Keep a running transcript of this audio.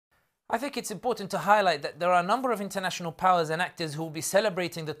I think it's important to highlight that there are a number of international powers and actors who will be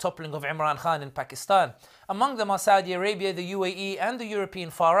celebrating the toppling of Imran Khan in Pakistan. Among them are Saudi Arabia, the UAE and the European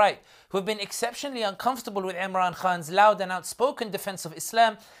far right, who have been exceptionally uncomfortable with Imran Khan's loud and outspoken defense of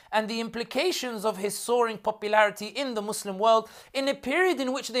Islam and the implications of his soaring popularity in the Muslim world in a period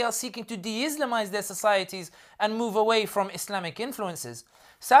in which they are seeking to de-Islamize their societies and move away from Islamic influences.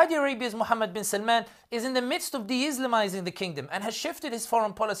 Saudi Arabia's Mohammed bin Salman is in the midst of de-Islamizing the kingdom and has shifted his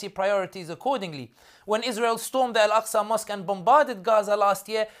foreign policy priorities accordingly. When Israel stormed the Al-Aqsa Mosque and bombarded Gaza last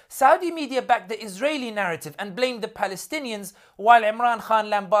year, Saudi media backed the Israeli narrative and blamed the Palestinians, while Imran Khan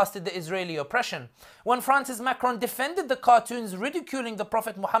lambasted the Israeli oppression. When France's Macron defended the cartoons ridiculing the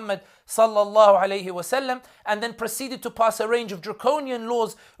Prophet Muhammad sallallahu alaihi wasallam and then proceeded to pass a range of draconian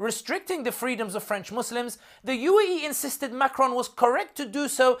laws restricting the freedoms of French Muslims, the UAE insisted Macron was correct to do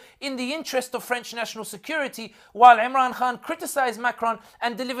so in the interest of French national security, while Imran Khan criticized Macron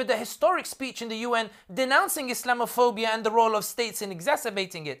and delivered a historic speech in the UN denouncing Islamophobia and the role of states in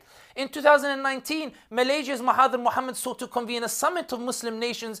exacerbating it. In 2019, Malaysia's Mahathir Mohamad sought to convene a summit of Muslim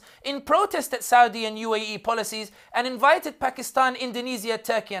nations in protest at Saudi and UAE policies and invited Pakistan, Indonesia,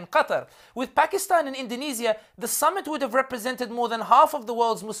 Turkey and Qatar. With Pakistan and Indonesia, the summit would have represented more than half of the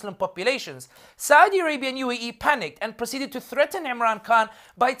world's Muslim populations. Saudi Arabia and UAE panicked and proceeded to threaten Imran Khan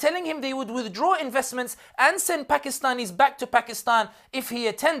by telling him they would withdraw investments and send Pakistanis back to Pakistan if he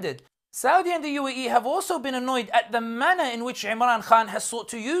attended. Saudi and the UAE have also been annoyed at the manner in which Imran Khan has sought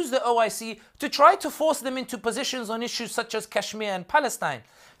to use the OIC to try to force them into positions on issues such as Kashmir and Palestine.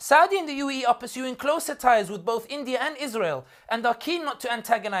 Saudi and the UAE are pursuing closer ties with both India and Israel and are keen not to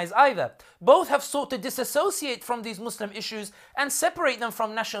antagonize either. Both have sought to disassociate from these Muslim issues and separate them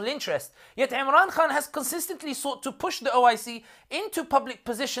from national interest. Yet Imran Khan has consistently sought to push the OIC into public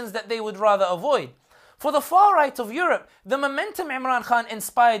positions that they would rather avoid. For the far right of Europe, the momentum Imran Khan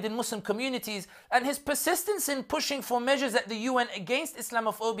inspired in Muslim communities and his persistence in pushing for measures at the UN against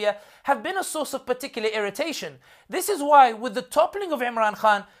Islamophobia have been a source of particular irritation. This is why, with the toppling of Imran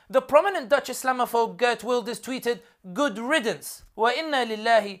Khan, the prominent Dutch Islamophobe Geert Wilders tweeted, "Good riddance, wa inna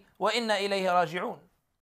lillahi wa inna ilayhi raji'un."